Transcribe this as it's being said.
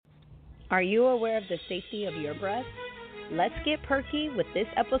Are you aware of the safety of your breath? Let's get perky with this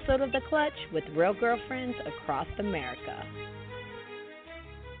episode of The Clutch with real girlfriends across America.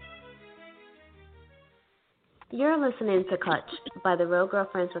 You're listening to Clutch by the Real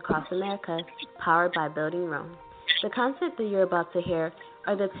Girlfriends Across America, powered by Building Rome. The content that you're about to hear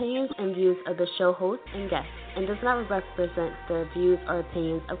are the opinions and views of the show host and guests and does not represent the views or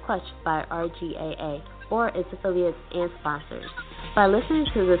opinions of Clutch by RGAA or its affiliates and sponsors. By listening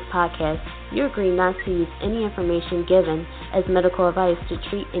to this podcast, you agree not to use any information given as medical advice to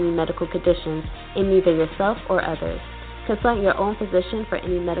treat any medical conditions in either yourself or others. Consult your own physician for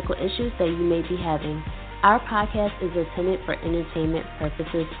any medical issues that you may be having. Our podcast is intended for entertainment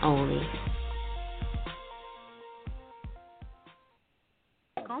purposes only.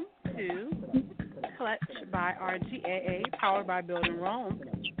 Welcome to Clutch by RGAA, powered by Building Rome.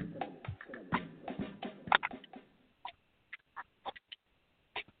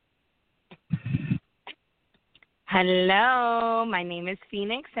 Hello, my name is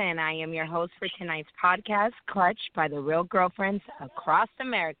Phoenix, and I am your host for tonight's podcast, Clutch by the Real Girlfriends Across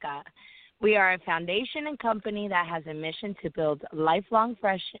America. We are a foundation and company that has a mission to build lifelong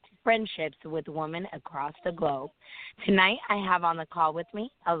friendships with women across the globe. Tonight, I have on the call with me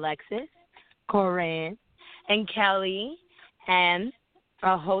Alexis, Corinne, and Kelly, and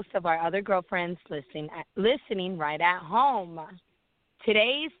a host of our other girlfriends listening right at home.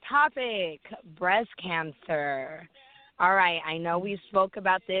 Today's topic, breast cancer. All right, I know we spoke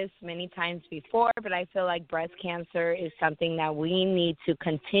about this many times before, but I feel like breast cancer is something that we need to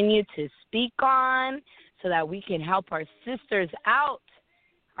continue to speak on so that we can help our sisters out.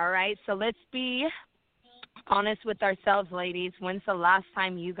 All right, so let's be honest with ourselves, ladies. When's the last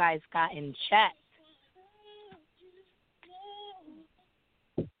time you guys got in checked?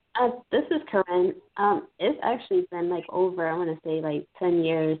 This is Corinne. It's actually been like over, I want to say like 10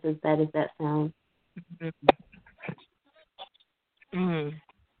 years, as bad as that sounds. Mm-hmm.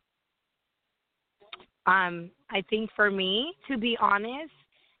 I think for me, to be honest,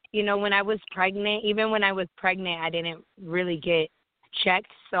 you know, when I was pregnant, I didn't really get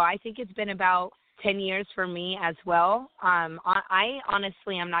checked. So I think it's been about 10 years for me as well. I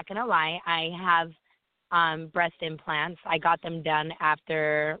honestly, I'm not going to lie, I have breast implants. I got them done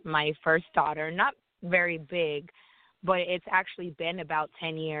after my first daughter. Not very big, but it's actually been about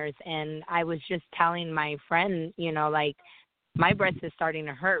 10 years. And I was just telling my friend, you know, like, my breast is starting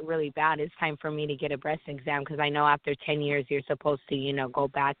to hurt really bad. It's time for me to get a breast exam because I know after 10 years you're supposed to, you know, go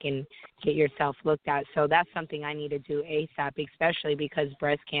back and get yourself looked at. So that's something I need to do ASAP, especially because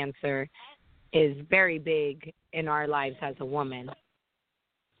breast cancer is very big in our lives as a woman.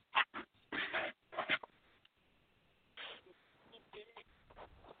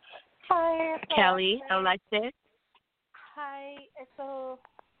 Hi, Kelly, Alexis. Hi, so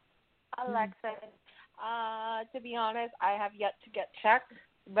Alexis. To be honest, I have yet to get checked,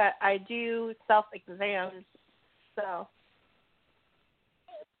 but I do self-exams, so.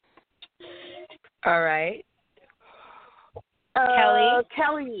 All right.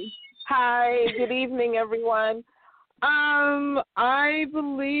 Kelly. Hi, good evening, everyone. I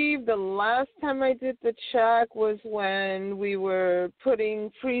believe the last time I did the check was when we were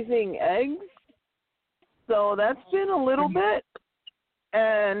freezing eggs. So that's been a little bit.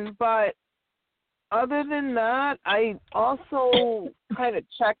 But other than that, I also kind of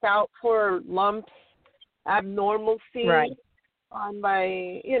check out for lumps, abnormalcy on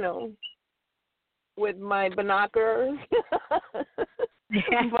my, you know, with my binoculars.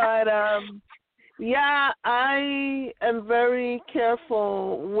 But, yeah, I am very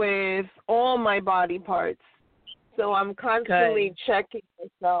careful with all my body parts. So I'm constantly checking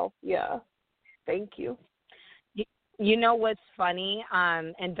myself. Yeah. Thank you. You know what's funny,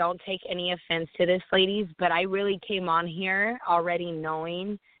 and don't take any offense to this, ladies, but I really came on here already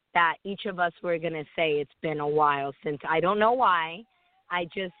knowing that each of us were going to say it's been a while since. I don't know why. I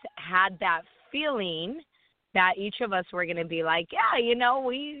just had that feeling that each of us were going to be like, yeah, you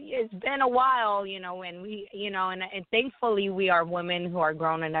know, it's been a while, you know, and we, you know, and thankfully we are women who are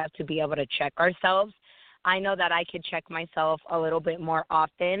grown enough to be able to check ourselves. I know that I could check myself a little bit more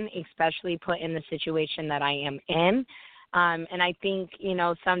often, especially put in the situation that I am in. And I think, you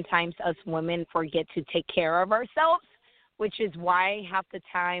know, sometimes us women forget to take care of ourselves, which is why half the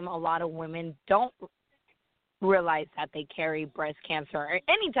time a lot of women don't realize that they carry breast cancer or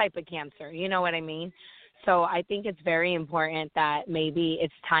any type of cancer, you know what I mean? So I think it's very important that maybe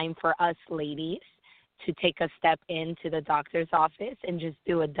it's time for us ladies to take a step into the doctor's office and just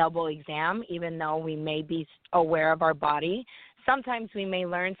do a double exam, even though we may be aware of our body. Sometimes we may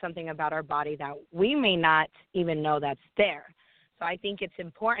learn something about our body that we may not even know that's there. So I think it's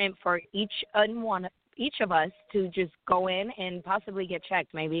important for each of us to just go in and possibly get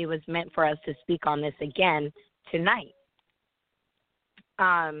checked. Maybe it was meant for us to speak on this again tonight.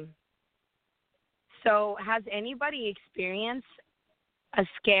 So has anybody experienced a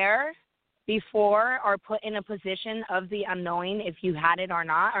scare before or put in a position of the unknowing, if you had it or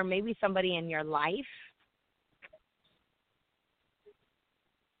not, or maybe somebody in your life?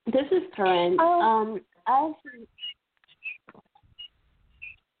 This is Corinne.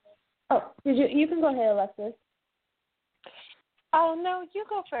 You can go ahead, Alexis. Oh, no, you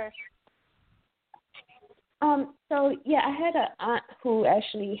go first. I had an aunt who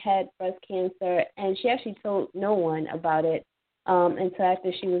actually had breast cancer, and she actually told no one about it until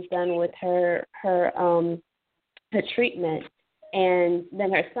after she was done with her treatment. And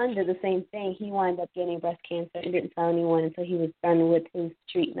then her son did the same thing. He wound up getting breast cancer and didn't tell anyone until he was done with his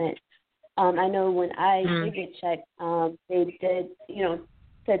treatment. I know when I did get checked, they did,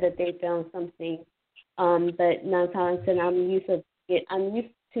 said that they found something. But 9 times out of 10, I'm used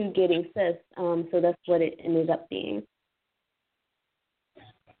to getting cysts, so that's what it ended up being.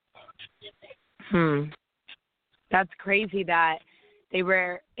 That's crazy that they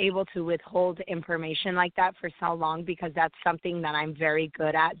were able to withhold information like that for so long, because that's something that I'm very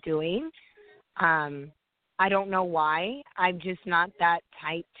good at doing. I don't know why. I'm just not that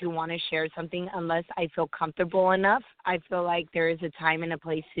type to want to share something unless I feel comfortable enough. I feel like there is a time and a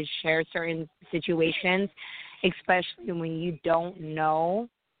place to share certain situations, especially when you don't know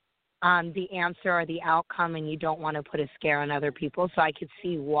the answer or the outcome and you don't want to put a scare on other people. So I could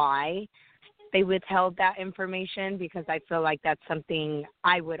see why they withheld that information, because I feel like that's something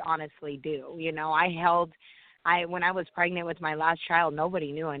I would honestly do. When I was pregnant with my last child,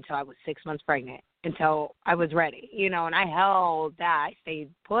 nobody knew until I was 6 months pregnant, until I was ready, and I held that. I stayed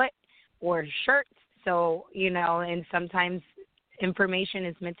put, wore shirts. So, and sometimes information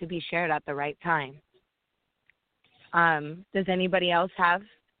is meant to be shared at the right time. Does anybody else have,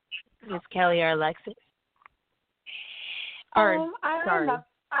 Ms. Kelly or Alexis? I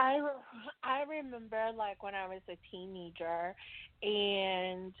remember, like, when I was a teenager,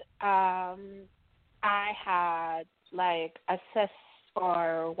 and I had, like, a cyst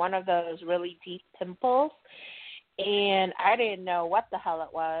or one of those really deep pimples, and I didn't know what the hell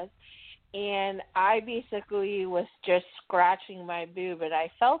it was, and I basically was just scratching my boob, and I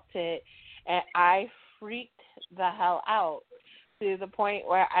felt it, and I freaked the hell out to the point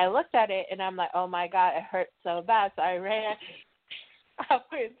where I looked at it, and I'm like, oh, my God, it hurts so bad, so I ran up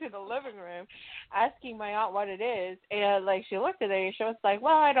into the living room asking my aunt what it is, and like she looked at it and she was like,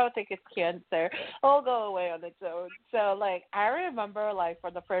 well, I don't think it's cancer, it'll go away on its own. So like I remember, like,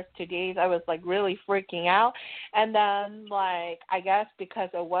 for the first 2 days I was like really freaking out, and then like I guess because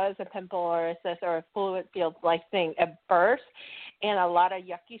it was a pimple or a cyst or a fluid filled like thing, it burst and a lot of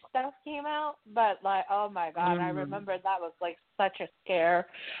yucky stuff came out. But like, oh my God, I remember that was like such a scare.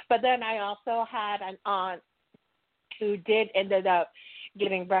 But then I also had an aunt who ended up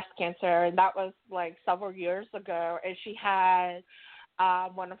getting breast cancer, and that was like several years ago, and she had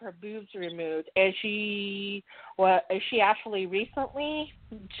one of her boobs removed, and she actually recently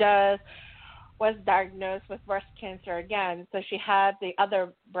just was diagnosed with breast cancer again. So she had the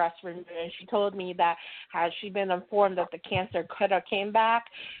other breast removed, and she told me that had she been informed that the cancer could have came back,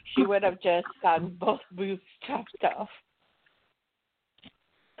 she would have just gotten both boobs chopped off.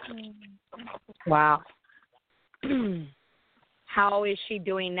 Wow. How is she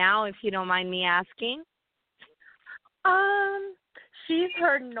doing now, if you don't mind me asking? She's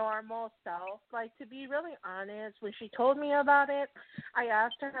her normal self. Like, to be really honest, when she told me about it, I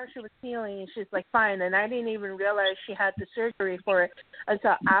asked her how she was feeling, and she's like, fine. And I didn't even realize she had the surgery for it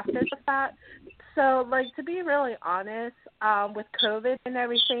until after the fact. So, like, to be really honest, with COVID and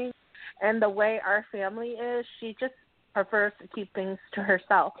everything and the way our family is, she just prefers to keep things to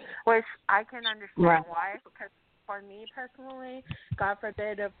herself, which I can understand why, because for me personally, God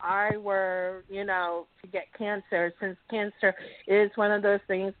forbid if I were, to get cancer, since cancer is one of those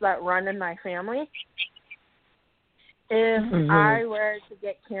things that run in my family. If I were to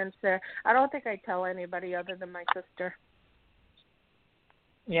get cancer, I don't think I'd tell anybody other than my sister.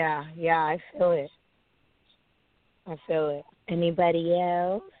 Yeah, I feel it. Anybody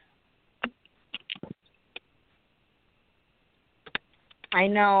else? I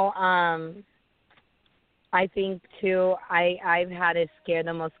know, I think, too, I've had a scare.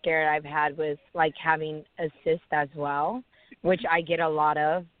 The most scare I've had was, like, having a cyst as well, which I get a lot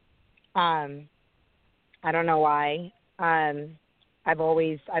of. I don't know why. I've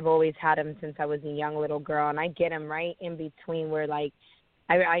always had them since I was a young little girl, and I get them right in between where, like,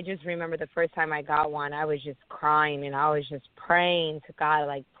 I just remember the first time I got one, I was just crying and I was just praying to God,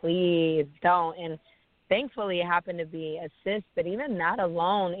 like, please don't. And thankfully it happened to be a cyst, but even that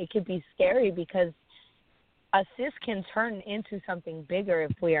alone, it could be scary because a cyst can turn into something bigger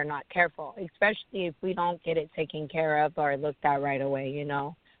if we are not careful, especially if we don't get it taken care of or looked at right away, you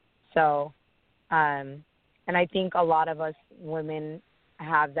know. So, and I think a lot of us women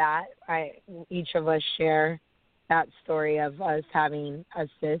have that. Each of us share that story of us having a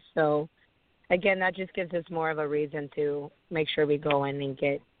cyst. So, again, that just gives us more of a reason to make sure we go in and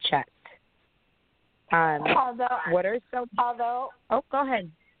get checked. Although, go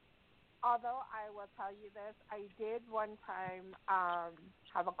ahead. Although I will tell you this, I did one time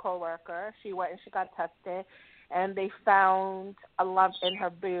have a coworker. She went and she got tested, and they found a lump in her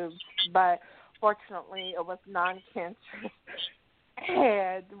boobs, but fortunately it was non-cancerous.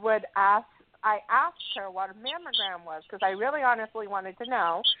 And I asked her what a mammogram was because I really honestly wanted to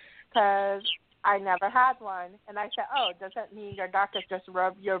know because I never had one. And I said, oh, does that mean your doctor just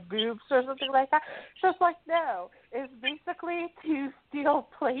rubbed your boobs or something like that? She was like, no. It's basically 2 steel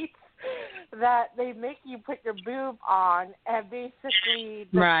plates that they make you put your boob on, and basically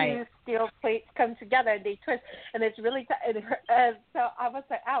the 2 steel plates come together and they twist, and it's really and so I was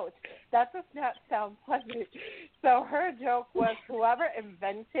like, ouch, that does not sound pleasant. So her joke was whoever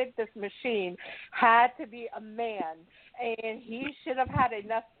invented this machine had to be a man, and he should have had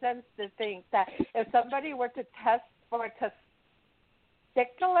enough sense to think that if somebody were to test for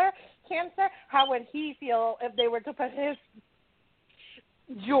testicular cancer, how would he feel if they were to put his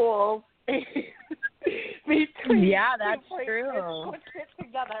jewels between that's true. And put it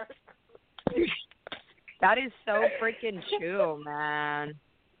together. That is so freaking true, man.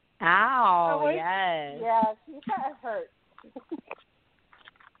 Ow, yes. Yeah, she said it hurt.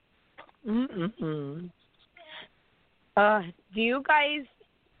 Do you guys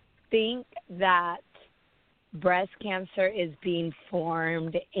think that breast cancer is being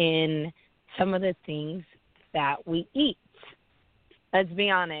formed in some of the things that we eat? Let's be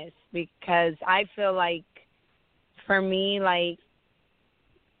honest, because I feel like, for me, like,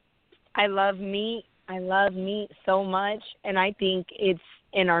 I love meat so much, and I think it's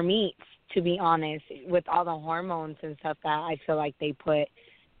in our meats, to be honest, with all the hormones and stuff that I feel like they put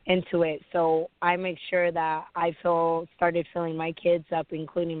into it. So I make sure that I started filling my kids up,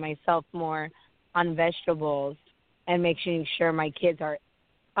 including myself, more on vegetables, and making sure my kids are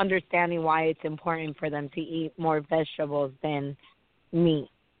understanding why it's important for them to eat more vegetables than meat.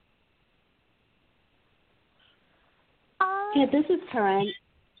 Yeah, this is Karen.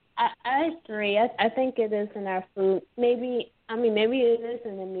 I agree. I think it is in our food. Maybe it is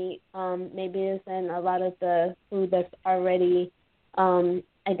in the meat. Maybe it's in a lot of the food that's already,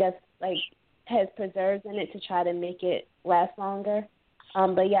 I guess, like, has preserves in it to try to make it last longer.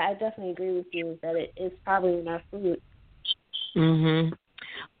 But yeah, I definitely agree with you that it is probably in our food. Mhm.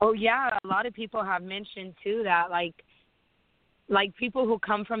 Oh yeah, a lot of people have mentioned too that like people who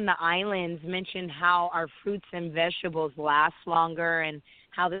come from the islands mention how our fruits and vegetables last longer and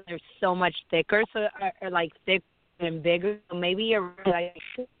how they're so much thicker, so are like thick and bigger. So maybe you're right,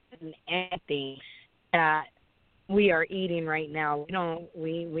 like anything that we are eating right now.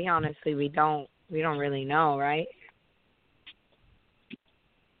 We honestly we don't really know, right?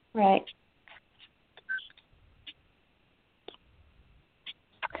 Right.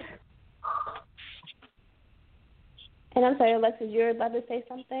 And I'm sorry, Alexis, you were about to say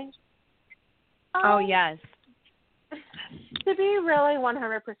something? Oh, yes. To be really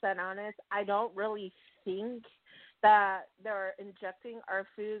 100% honest, I don't really think that they're injecting our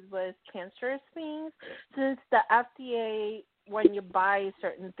food with cancerous things, since the FDA, when you buy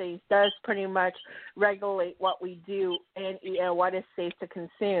certain things, does pretty much regulate what we do and eat and what is safe to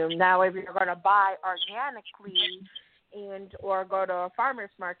consume. Now, if you're going to buy organically and or go to a farmer's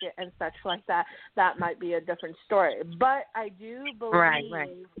market and such like that, that might be a different story. But I do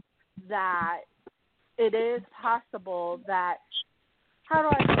believe that it is possible that, how do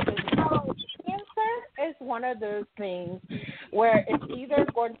I say this? Cancer is one of those things where it's either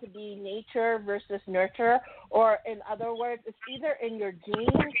going to be nature versus nurture, or in other words, it's either in your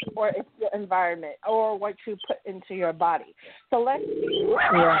genes or it's your environment or what you put into your body. So let's see.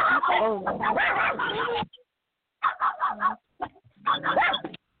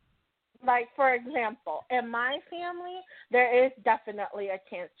 Like, for example, in my family, there is definitely a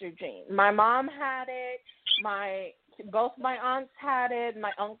cancer gene. My mom had it. Both my aunts had it.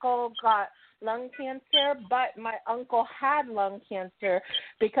 My uncle got lung cancer, but my uncle had lung cancer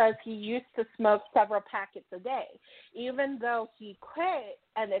because he used to smoke several packets a day. Even though he quit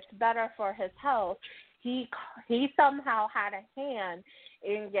and it's better for his health, he somehow had a hand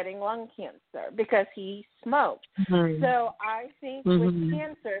in getting lung cancer because he smoked. Mm-hmm. So I think with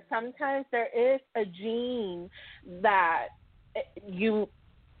cancer, sometimes there is a gene that you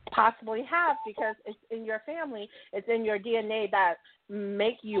possibly have because it's in your family, it's in your DNA that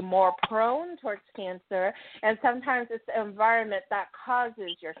make you more prone towards cancer, and sometimes it's the environment that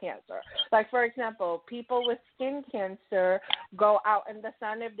causes your cancer. Like, for example, people with skin cancer go out in the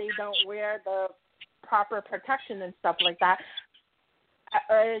sun if they don't wear the proper protection and stuff like that,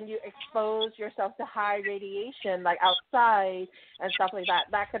 and you expose yourself to high radiation, like outside and stuff like that,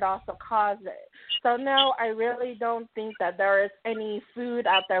 that could also cause it. So, no, I really don't think that there is any food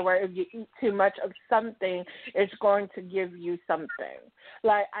out there where if you eat too much of something, it's going to give you something.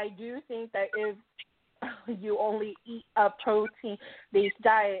 Like, I do think that if you only eat a protein-based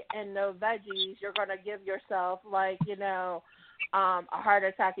diet and no veggies, you're going to give yourself, like, a heart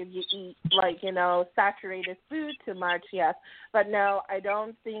attack if you eat, like, saturated food too much, yes. But no, I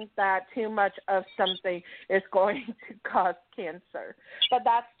don't think that too much of something is going to cause cancer. But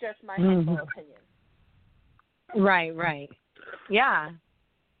that's just my humble opinion. Right. Yeah.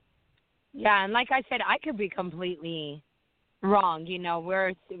 Yeah, and like I said, I could be completely wrong.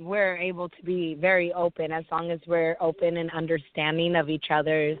 We're able to be very open as long as we're open and understanding of each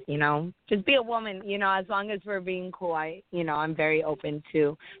other's, just be a woman, as long as we're being cool. I'm very open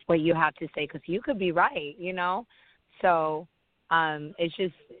to what you have to say because you could be right, So it's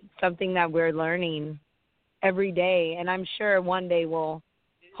just something that we're learning every day. And I'm sure one day we'll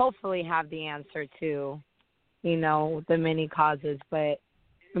hopefully have the answer to, the many causes. But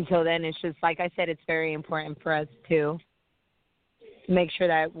until then, it's just, like I said, it's very important for us to make sure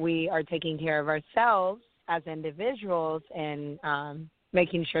that we are taking care of ourselves as individuals and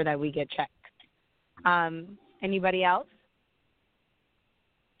making sure that we get checked. Anybody else?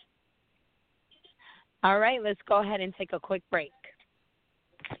 All right, let's go ahead and take a quick break.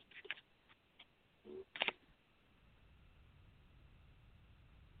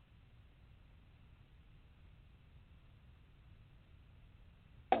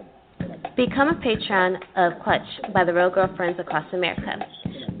 Become a patron of Clutch by the Real Girlfriends across America.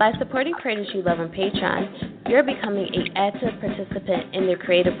 By supporting creators you love on Patreon, you're becoming an active participant in their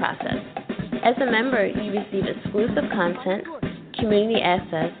creative process. As a member, you receive exclusive content, community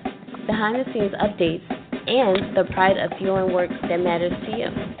access, behind-the-scenes updates, and the pride of fueling work that matters to you.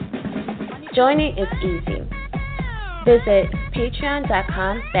 Joining is easy. Visit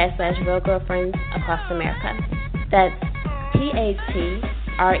patreon.com/Real Girlfriends across America. That's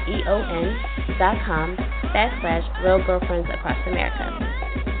patreon.com/Real Girlfriends across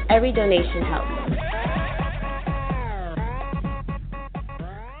America. Every donation helps.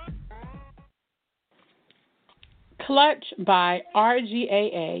 Clutch by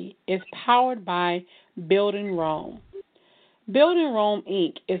RGAA is powered by Building Rome. Building Rome,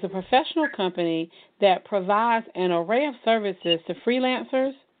 Inc. is a professional company that provides an array of services to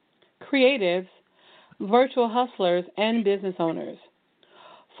freelancers, creatives, virtual hustlers, and business owners.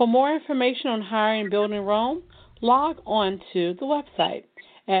 For more information on hiring Building Rome, log on to the website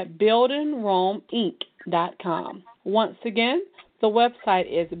at buildingromeinc.com. Once again, the website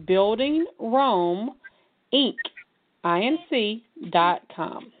is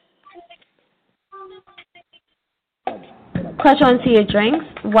buildingromeinc.com. Clutch onto your drinks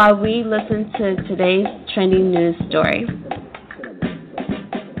while we listen to today's trending news story.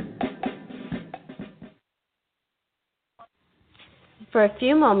 For a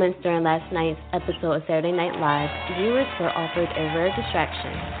few moments during last night's episode of Saturday Night Live, viewers were offered a rare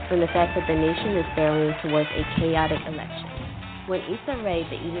distraction from the fact that the nation is barreling towards a chaotic election. When Issa Rae,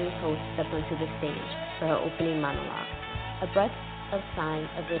 the evening host, stepped onto the stage for her opening monologue, a breath of sigh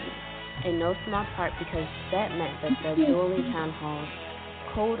of relief, in no small part because that meant that the dueling town hall's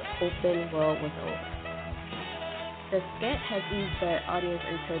cold open world was over. The skit has eased the audience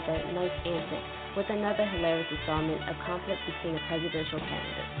into the night's antics with another hilarious installment of conflict between the presidential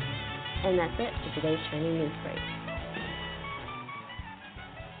candidates. And that's it for today's trending news break.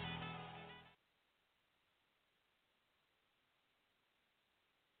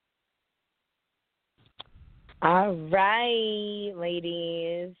 All right,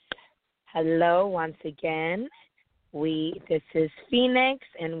 ladies. Hello once again. This is Phoenix,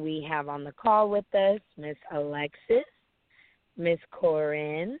 and we have on the call with us Miss Alexis, Miss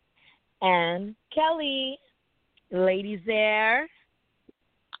Corinne, and Kelly. Ladies there?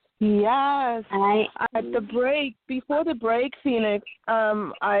 Yes. Hi. Before the break, Phoenix,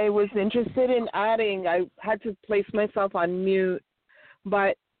 I was interested in adding, I had to place myself on mute,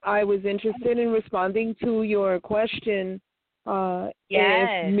 but I was interested in responding to your question. Yes.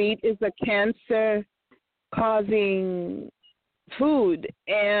 If meat is a cancer, causing food.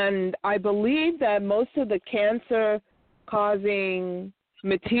 And I believe that most of the cancer causing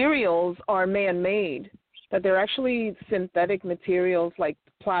materials are man-made, that they're actually synthetic materials like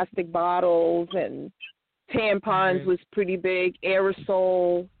plastic bottles, and tampons was pretty big,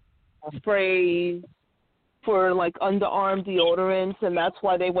 aerosol sprays for like underarm deodorants, and that's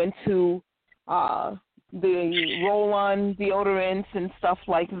why they went to the roll-on deodorants and stuff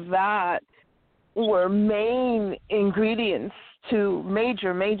like that were main ingredients to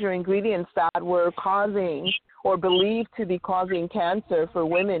major ingredients that were causing or believed to be causing cancer for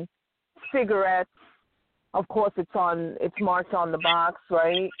women. Cigarettes, of course, it's marked on the box,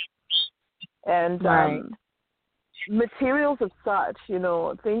 right? And materials of such,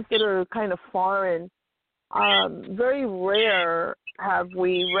 things that are kind of foreign. Very rare have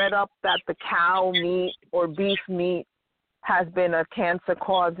we read up that the cow meat or beef meat has been a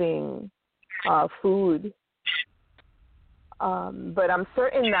cancer-causing food. But I'm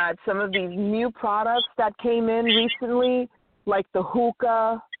certain that some of these new products that came in recently, like the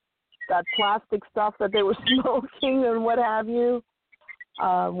hookah, that plastic stuff that they were smoking and what have you,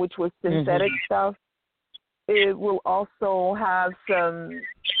 which was synthetic stuff, it will also have some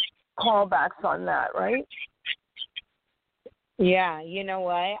callbacks on that, right? Yeah, you know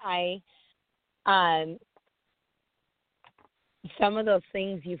what? Some of those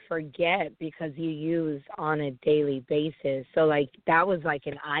things you forget because you use on a daily basis. So, like, that was like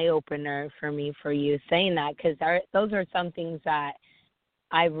an eye-opener for me for you saying that, because those are some things that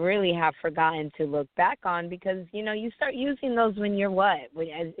I really have forgotten to look back on, because, you start using those when you're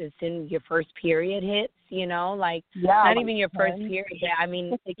as soon as your first period hits, not even your first period. I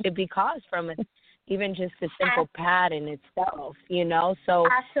mean, it could be caused from even just a simple pad in itself, So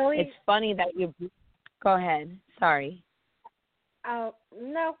actually, it's funny that you – go ahead. Sorry. Oh,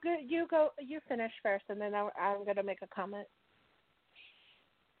 no, good. You go. You finish first, and then I'm going to make a comment.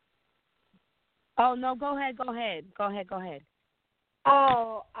 Oh, no, go ahead.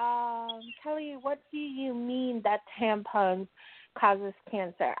 Oh, Kelly, what do you mean that tampons causes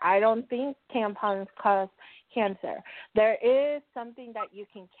cancer? I don't think tampons cause cancer. There is something that you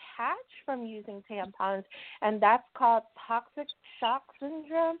can catch from using tampons, and that's called toxic shock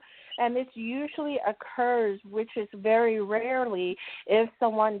syndrome, and it usually occurs, which is very rarely, if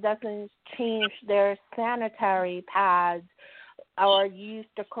someone doesn't change their sanitary pads or use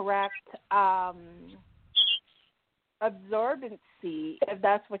the correct absorbency, if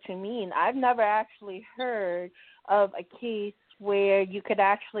that's what you mean. I've never actually heard of a case where you could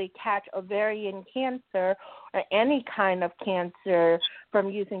actually catch ovarian cancer or any kind of cancer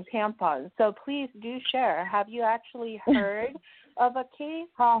from using tampons. So please do share. Have you actually heard of a case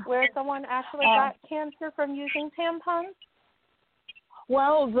where someone actually got cancer from using tampons?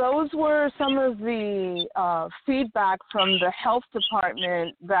 Well, those were some of the feedback from the health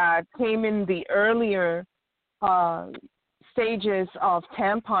department that came in the earlier stages of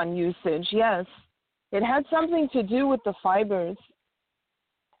tampon usage. Yes, it had something to do with the fibers.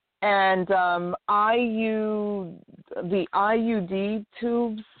 And the IUD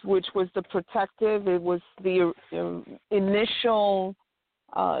tubes, which was the protective, it was the initial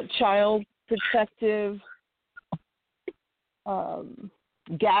child protective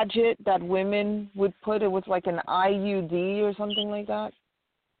gadget that women would put. It was like an IUD or something like that.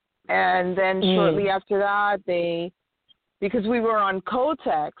 And then shortly after that, because we were on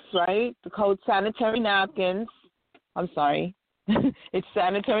Kotex, right? The code sanitary napkins. I'm sorry. It's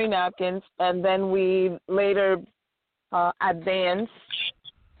sanitary napkins. And then we later advanced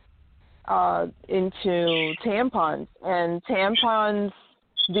into tampons. And tampons,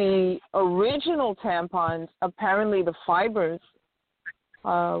 the original tampons, apparently the fibers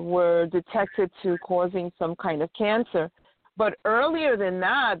were detected to causing some kind of cancer. But earlier than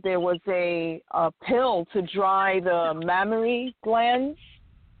that, there was a pill to dry the mammary glands,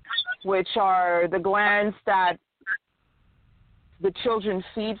 which are the glands that the children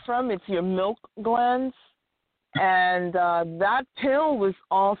feed from. It's your milk glands. And that pill was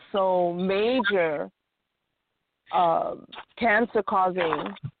also major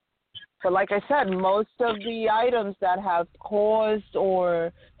cancer-causing. But like I said, most of the items that have caused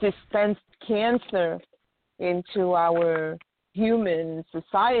or dispensed cancer into our human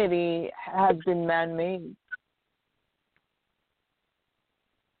society has been man-made.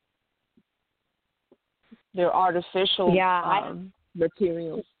 They're artificial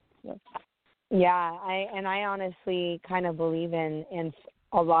materials. Yeah, I honestly kind of believe in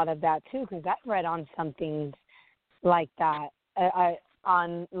a lot of that too, because I've read on some things like that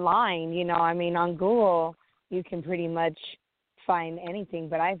online. I mean, on Google you can pretty much find anything,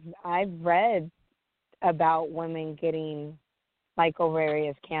 but I've read about women getting like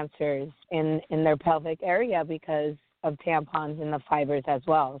ovarian cancers in their pelvic area because of tampons and the fibers as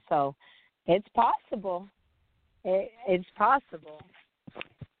well. So it's possible. It's possible,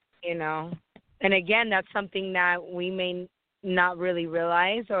 you know. And again, that's something that we may not really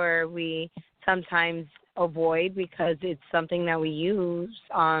realize, or we sometimes avoid because it's something that we use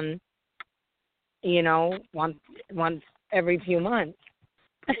on, you know, once every few months.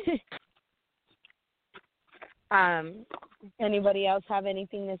 Anybody else have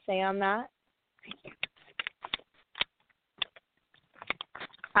anything to say on that?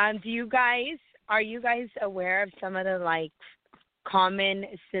 Are you guys aware of some of the like common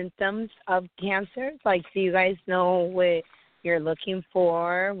symptoms of cancer? Like, do you guys know what you're looking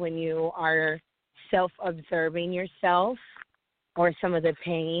for when you are self-observing yourself, or some of the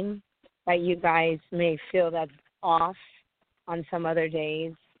pain that you guys may feel that's off on some other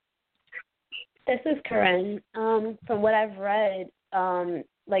days? This is Corinne. From what I've read,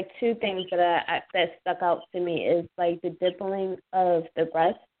 like two things that stuck out to me is like the dimpling of the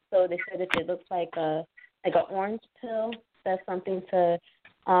breast. So they said if it looks like an orange pill, that's something to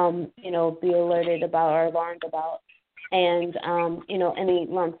be alerted about or alarmed about. And any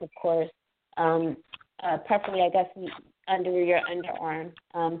lumps, of course, preferably I guess under your underarm.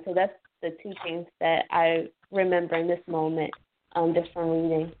 So that's the two things that I remember in this moment, just from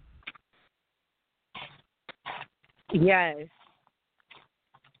reading. Yes.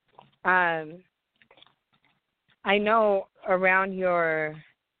 I know around your,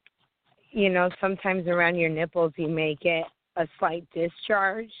 sometimes around your nipples you may get a slight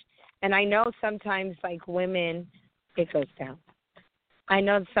discharge. And I know sometimes, like women, it goes down. I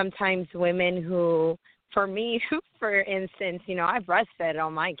know sometimes women who, for me, for instance, I breastfed all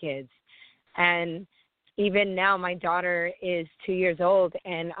my kids. And even now my daughter is 2 years old,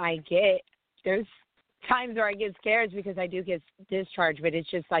 and there's times where I get scared because I do get discharged, but it's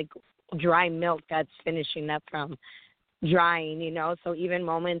just like dry milk that's finishing up from drying, So even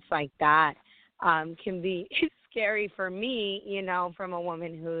moments like that can be scary for me, from a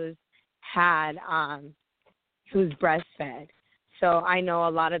woman who's breastfed. So I know a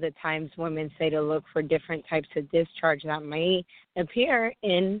lot of the times women say to look for different types of discharge that may appear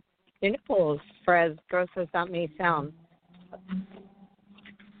in the nipples, for as gross as that may sound.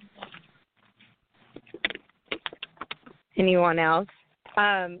 Anyone else?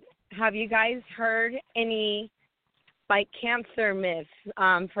 Have you guys heard any, like, cancer myths?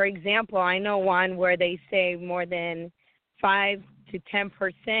 For example, I know one where they say more than 5 to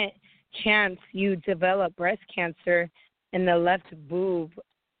 10% chance you develop breast cancer in the left boob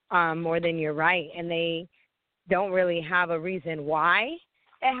more than your right, and they don't really have a reason why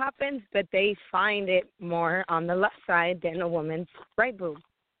it happens, but they find it more on the left side than a woman's right boob.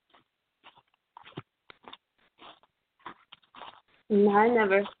 No, I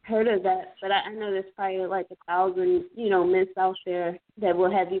never heard of that, but I know there's probably like 1,000, myths out there that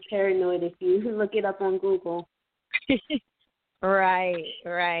will have you paranoid if you look it up on Google. Right,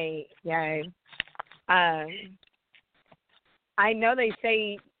 yeah. I know they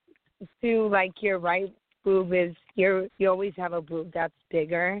say too, like your right boob is you always have a boob that's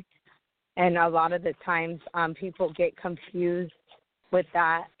bigger, and a lot of the times people get confused with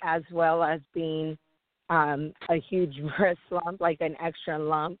that, as well as being a huge breast lump, like an extra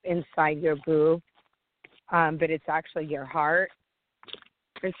lump inside your boob, but it's actually your heart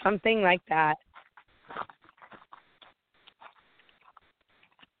or something like that.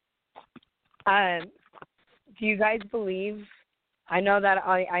 Do you guys believe? I know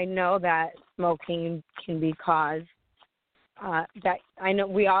that smoking can be caused.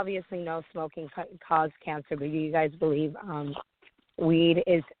 We obviously know smoking causes cancer, but do you guys believe weed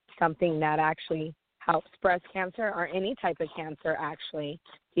is something that actually helps breast cancer or any type of cancer? Actually,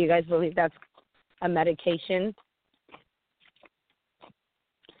 do you guys believe that's a medication?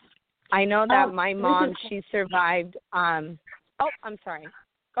 I know that my mom, she survived. I'm sorry.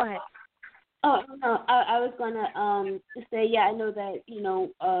 Go ahead. Oh, no, I was going to say, yeah, I know that,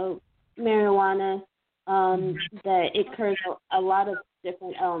 marijuana, that it cures a lot of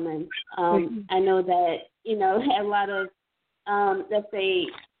different elements. I know that, a lot of, let's say,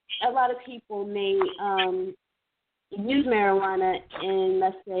 a lot of people may use marijuana in,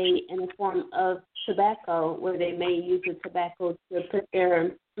 let's say, in the form of tobacco, where they may use the tobacco to put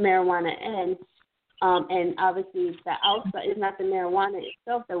their marijuana in. And obviously the outside is not the marijuana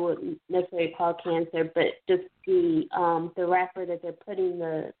itself that would necessarily cause cancer, but just the wrapper that they're putting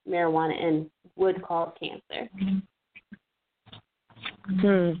the marijuana in would cause cancer.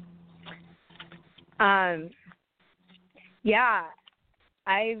 Yeah.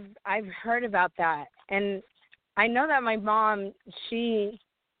 I've heard about that, and I know that my mom she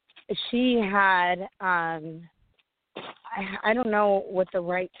had I don't know what the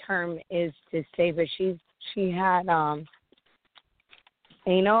right term is to say, but she had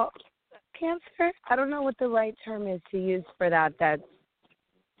anal cancer. I don't know what the right term is to use for that. That's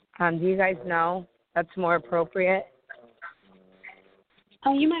do you guys know? That's more appropriate.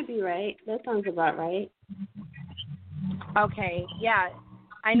 Oh, you might be right. That sounds about right. Okay, yeah.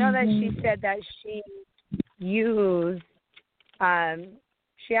 I know that she said that she used,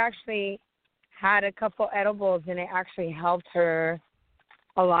 she actually had a couple edibles, and it actually helped her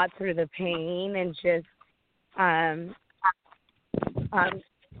a lot through the pain, and just, I have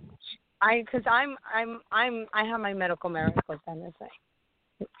my medical marijuana.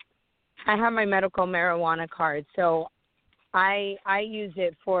 I have my medical marijuana card, so I use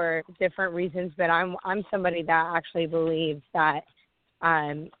it for different reasons, but I'm somebody that actually believes that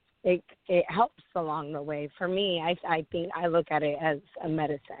it helps along the way. For me, I think I look at it as a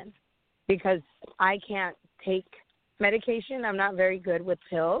medicine because I can't take medication. I'm not very good with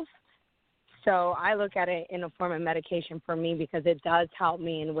pills. So I look at it in a form of medication for me because it does help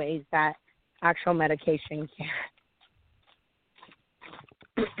me in ways that actual medication can't.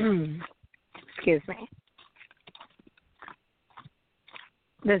 Excuse me.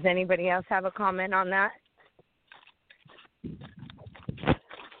 Does anybody else have a comment on that?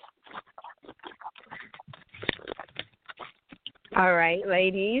 All right,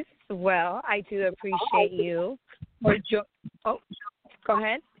 ladies. Well, I do appreciate you. Go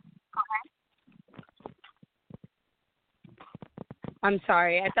ahead. I'm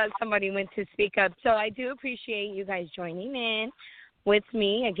sorry. I thought somebody went to speak up. So I do appreciate you guys joining in with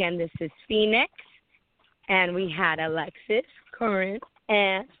me. Again, this is Phoenix, and we had Alexis, Corinne,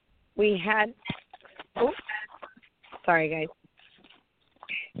 and we had, sorry guys,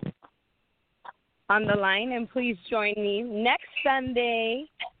 on the line. And please join me next Sunday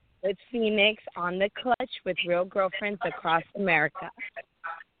with Phoenix on the Clutch with Real Girlfriends Across America.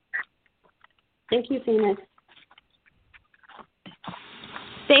 Thank you, Phoenix.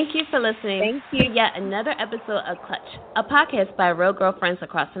 Thank you for listening to yet another episode of Clutch, a podcast by Real Girlfriends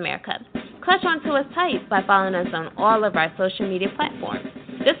Across America. Clutch onto us tight by following us on all of our social media platforms.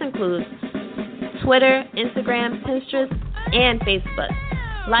 This includes Twitter, Instagram, Pinterest, and Facebook.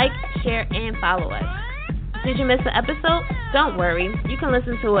 Like, share, and follow us. Did you miss an episode? Don't worry. You can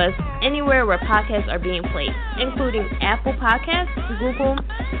listen to us anywhere where podcasts are being played, including Apple Podcasts, Google,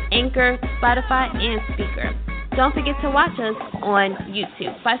 Anchor, Spotify, and Speaker. Don't forget to watch us on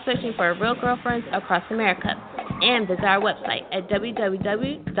YouTube by searching for Real Girlfriends Across America, and visit our website at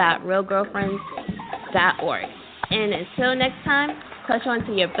www.realgirlfriends.org. And until next time, clutch on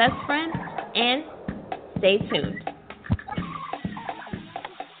to your best friend and stay tuned.